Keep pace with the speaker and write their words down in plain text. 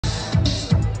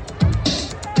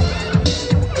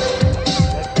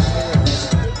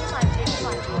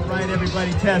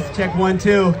Everybody test, check 1,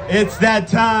 2. It's that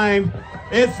time.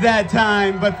 It's that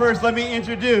time. But first, let me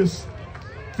introduce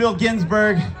Phil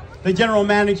Ginsburg, the general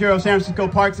manager of San Francisco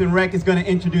Parks and Rec, is going to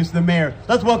introduce the mayor.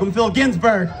 Let's welcome Phil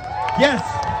Ginsburg. Yes.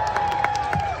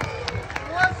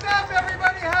 What's up,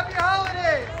 everybody? Happy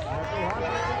holidays.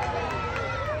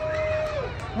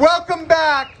 Welcome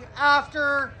back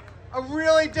after a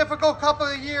really difficult couple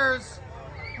of years.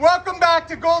 Welcome back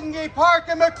to Golden Gate Park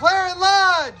and McLaren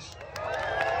Lodge.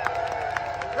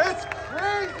 It's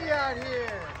crazy out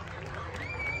here.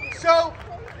 So,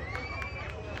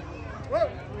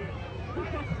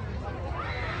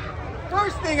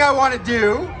 first thing I want to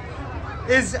do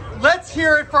is let's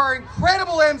hear it for our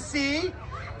incredible MC,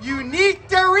 Unique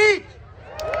Derek.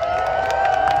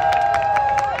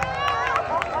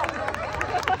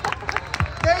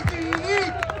 Thank you,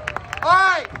 Unique. All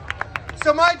right,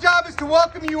 so my job is to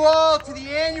welcome you all to the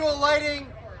annual lighting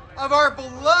of our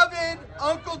beloved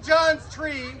Uncle John's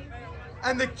tree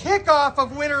and the kickoff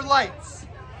of Winter Lights,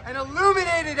 an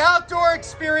illuminated outdoor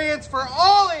experience for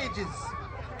all ages,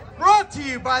 brought to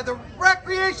you by the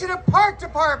Recreation and Park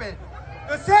Department,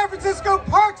 the San Francisco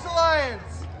Parks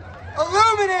Alliance,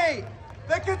 Illuminate,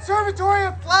 the Conservatory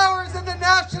of Flowers, and the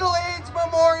National AIDS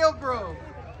Memorial Grove.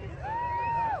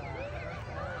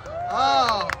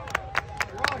 Oh,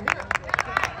 you're all here.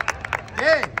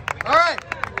 Yay. All right.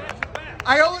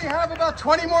 I only have about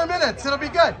 20 more minutes. It'll be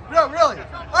good. No, really.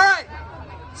 All right.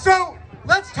 So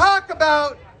let's talk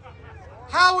about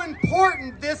how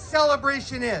important this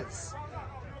celebration is.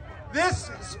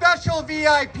 This special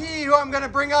VIP, who I'm going to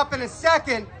bring up in a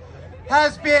second,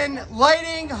 has been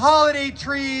lighting holiday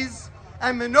trees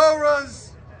and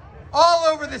menorahs all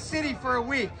over the city for a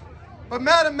week. But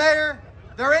Madam Mayor,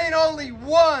 there ain't only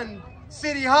one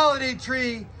city holiday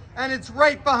tree, and it's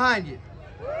right behind you.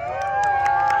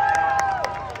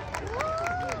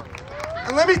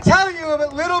 And let me tell you a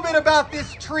little bit about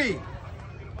this tree,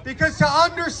 because to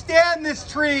understand this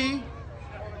tree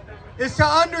is to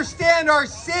understand our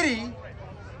city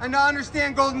and to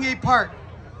understand Golden Gate Park.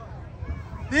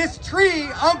 This tree,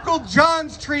 Uncle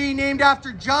John's tree, named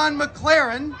after John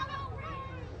McLaren,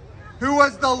 who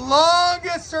was the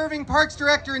longest serving parks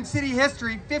director in city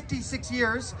history, 56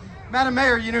 years. Madam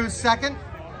Mayor, you know who's second?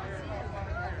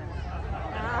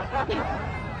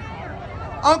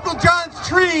 Uncle John's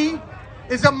tree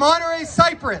is a Monterey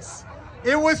cypress.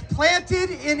 It was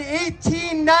planted in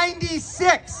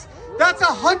 1896. That's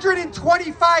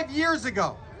 125 years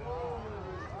ago.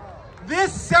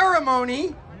 This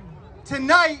ceremony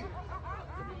tonight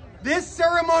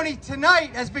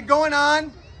has been going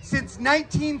on since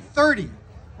 1930,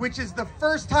 which is the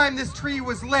first time this tree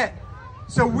was lit.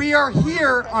 So we are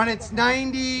here on its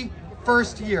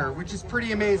 91st year, which is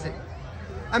pretty amazing.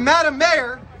 And Madam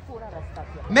Mayor,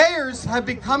 mayors have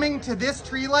been coming to this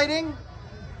tree lighting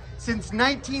since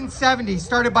 1970,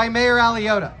 started by Mayor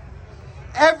Aliota.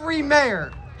 Every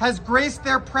mayor has graced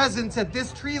their presence at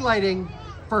this tree lighting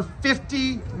for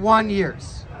 51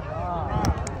 years.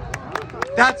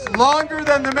 That's longer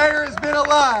than the mayor has been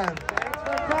alive.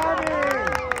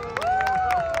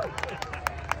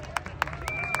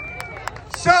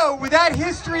 So, with that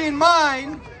history in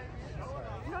mind,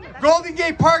 Golden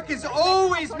Gate Park is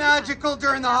always magical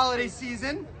during the holiday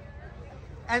season.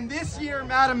 And this year,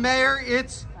 Madam Mayor,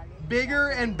 it's bigger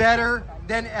and better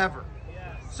than ever.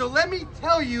 So let me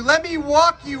tell you, let me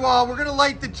walk you all. We're going to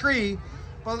light the tree,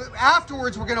 but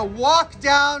afterwards we're going to walk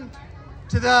down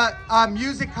to the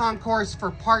music concourse for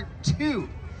part 2,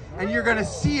 and you're going to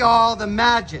see all the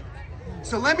magic.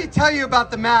 So let me tell you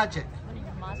about the magic.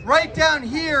 Right down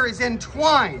here is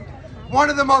Entwined,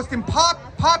 one of the most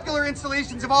popular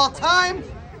installations of all time.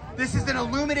 This is an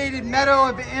illuminated meadow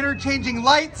of interchanging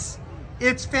lights.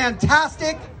 It's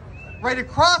fantastic. Right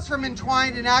across from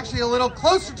Entwined, and actually a little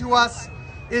closer to us,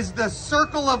 is the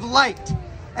Circle of Light,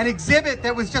 an exhibit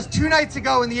that was just 2 nights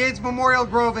ago in the AIDS Memorial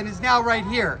Grove and is now right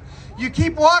here. You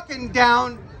keep walking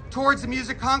down towards the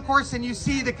music concourse and you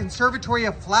see the Conservatory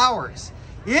of Flowers.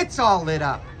 It's all lit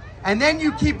up. And then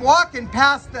you keep walking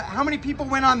past how many people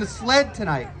went on the sled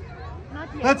tonight?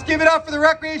 Let's give it up for the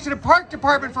Recreation and Park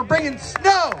Department for bringing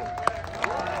snow.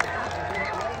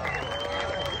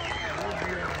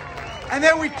 And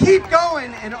then we keep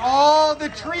going, and all the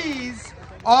trees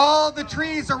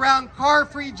around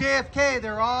car-free JFK,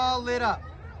 they're all lit up.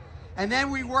 And then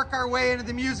we work our way into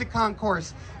the music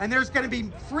concourse, and there's going to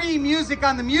be free music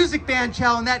on the music band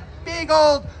channel, and that big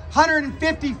old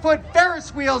 150-foot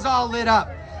Ferris wheel's all lit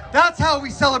up. That's how we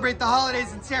celebrate the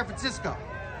holidays in San Francisco.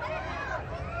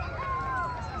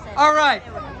 All right,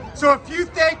 so a few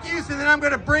thank yous, and then I'm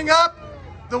going to bring up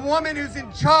the woman who's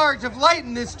in charge of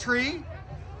lighting this tree.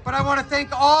 but I want to thank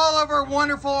all of our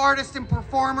wonderful artists and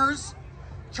performers.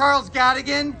 Charles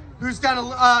Gadigan, who's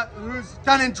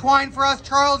done Entwine for us.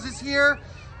 Charles is here.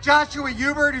 Joshua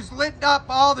Hubert, who's lit up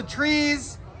all the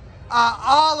trees.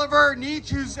 Oliver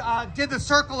Nietzsche, who's did the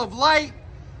Circle of Light.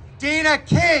 Dana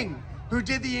King, who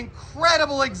did the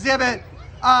incredible exhibit,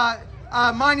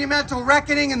 Monumental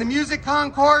Reckoning and the Music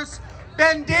Concourse.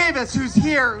 Ben Davis, who's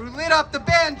here, who lit up the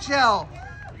band shell.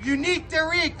 Unique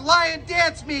Derek, Lion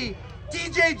Dance Me,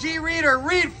 DJ G Reader,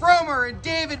 Reed Fromer, and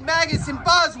David Magnuson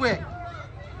Boswick.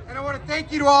 And I want to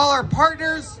thank you to all our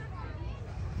partners,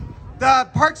 the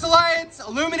Parks Alliance,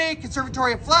 Illuminate,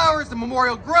 Conservatory of Flowers, the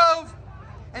Memorial Grove.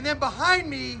 And then behind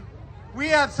me, we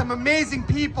have some amazing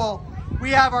people.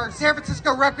 We have our San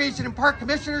Francisco Recreation and Park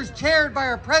Commissioners, chaired by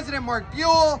our president, Mark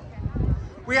Buell.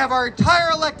 We have our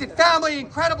entire elected family,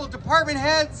 incredible department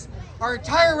heads, our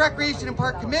entire Recreation and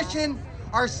Park Commission,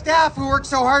 our staff who worked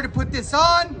so hard to put this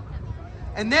on.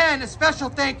 And then a special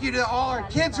thank you to all our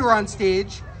kids who are on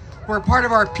stage, who are part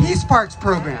of our Peace Parks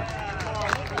program.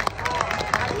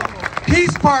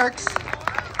 Peace Parks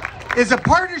is a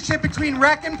partnership between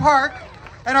Rec and Park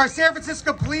and our San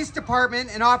Francisco Police Department,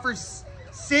 and offers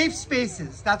safe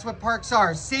spaces. That's what parks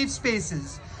are, safe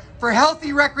spaces for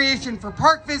healthy recreation for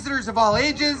park visitors of all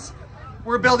ages.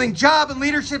 We're building job and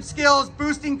leadership skills,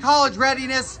 boosting college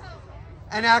readiness,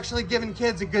 and actually giving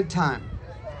kids a good time.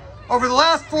 Over the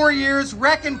last 4 years,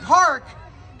 Rec and Park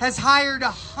has hired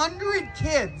 100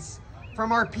 kids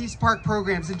from our Peace Park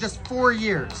programs in just 4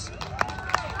 years.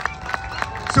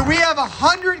 So we have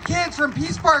 100 kids from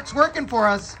Peace Parks working for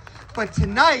us, but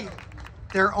tonight,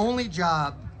 their only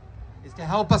job is to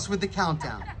help us with the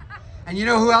countdown. And you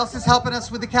know who else is helping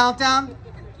us with the countdown?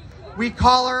 We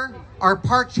call her our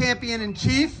park champion in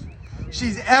chief.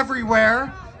 She's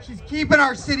everywhere. She's keeping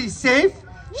our city safe.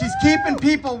 She's keeping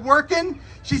people working.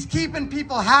 She's keeping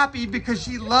people happy because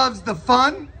she loves the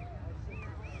fun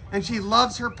and she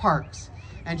loves her parks.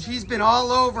 And she's been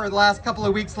all over the last couple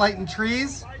of weeks lighting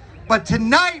trees. But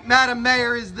tonight, Madam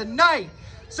Mayor, is the night.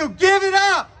 So give it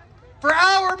up for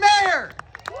our mayor,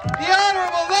 the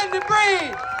Honorable Linda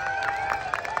Breed.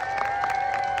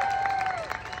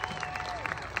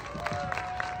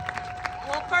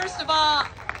 Well, first of all,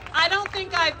 I don't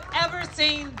think I've ever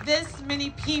seen this many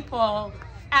people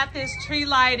at this tree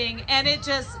lighting, and it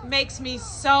just makes me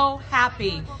so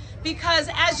happy because,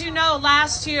 as you know,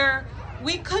 last year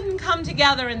we couldn't come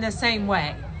together in the same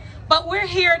way, but we're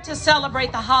here to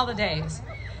celebrate the holidays.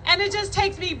 And it just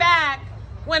takes me back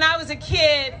when I was a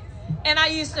kid and I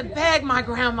used to beg my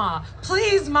grandma,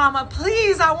 please, Mama,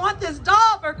 please, I want this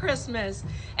doll for Christmas.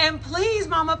 And please,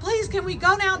 Mama, please, can we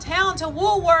go downtown to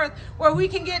Woolworth where we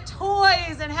can get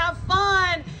toys and have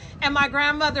fun? And my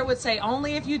grandmother would say,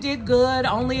 only if you did good,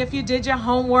 only if you did your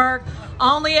homework,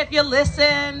 only if you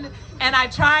listened. And I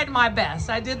tried my best.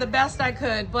 I did the best I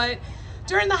could. But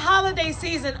during the holiday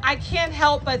season, I can't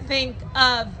help but think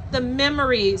of the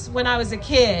memories when I was a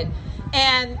kid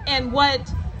and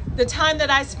what the time that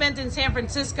I spent in San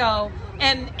Francisco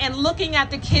and looking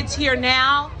at the kids here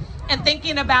now and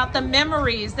thinking about the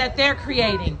memories that they're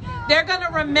creating. They're going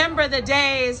to remember the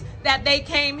days that they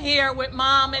came here with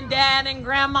mom and dad and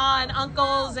grandma and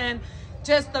uncles and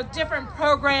just the different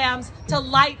programs to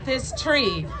light this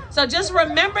tree. So just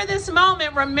remember this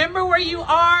moment, remember where you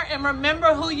are, and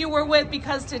remember who you were with,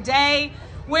 because today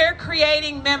we're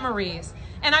creating memories.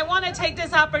 And I want to take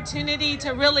this opportunity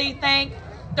to really thank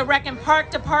the Rec and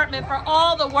Park Department for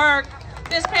all the work.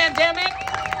 This pandemic,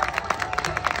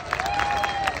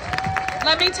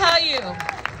 let me tell you,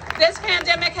 this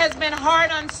pandemic has been hard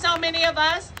on so many of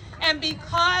us, and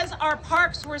because our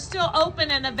parks were still open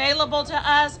and available to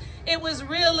us, it was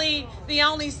really the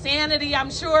only sanity I'm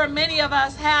sure many of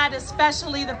us had,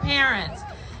 especially the parents.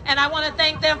 And I want to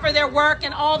thank them for their work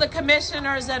and all the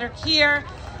commissioners that are here.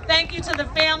 Thank you to the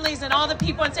families and all the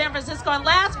people in San Francisco. And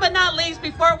last but not least,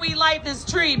 before we light this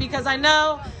tree, because I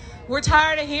know we're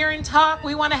tired of hearing talk,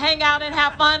 we want to hang out and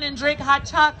have fun and drink hot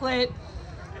chocolate,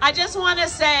 I just want to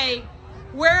say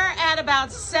we're at about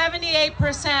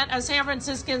 78% of San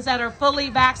Franciscans that are fully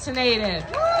vaccinated.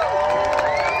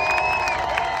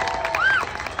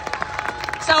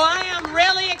 So I am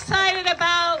really excited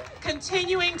about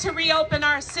continuing to reopen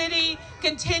our city,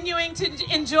 continuing to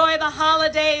enjoy the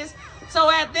holidays. So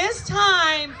at this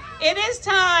time, it is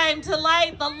time to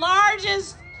light the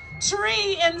largest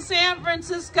tree in San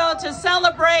Francisco to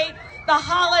celebrate the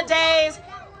holidays.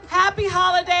 Happy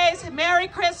holidays, Merry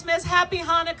Christmas, Happy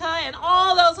Hanukkah, and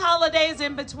all those holidays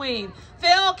in between.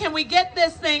 Phil, can we get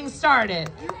this thing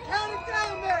started? You count it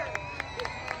down, Mary.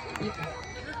 You're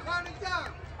counting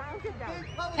down.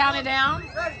 Count it down.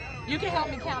 You can help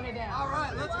me count it down. All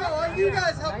right, let's go. All you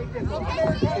guys help me count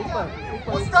down.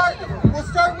 We'll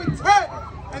start with 10,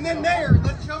 and then there.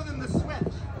 Let's show them the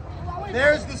switch.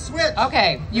 There's the switch.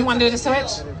 Okay, you want to do the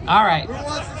switch? All right. Who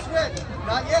wants the switch?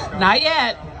 Not yet. Not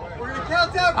yet. We're gonna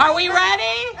count down. Are we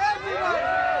ready? Everybody.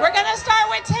 We're gonna start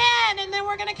with 10, and then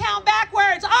we're gonna count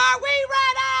backwards. Are we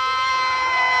ready?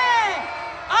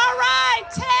 All right,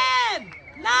 10,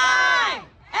 9,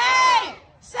 8,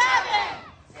 7,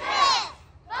 6,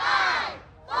 5,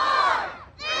 4,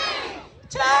 3,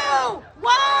 2,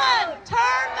 1.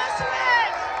 Turn the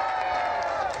switch.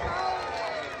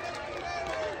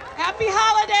 Happy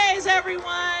holidays,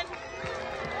 everyone.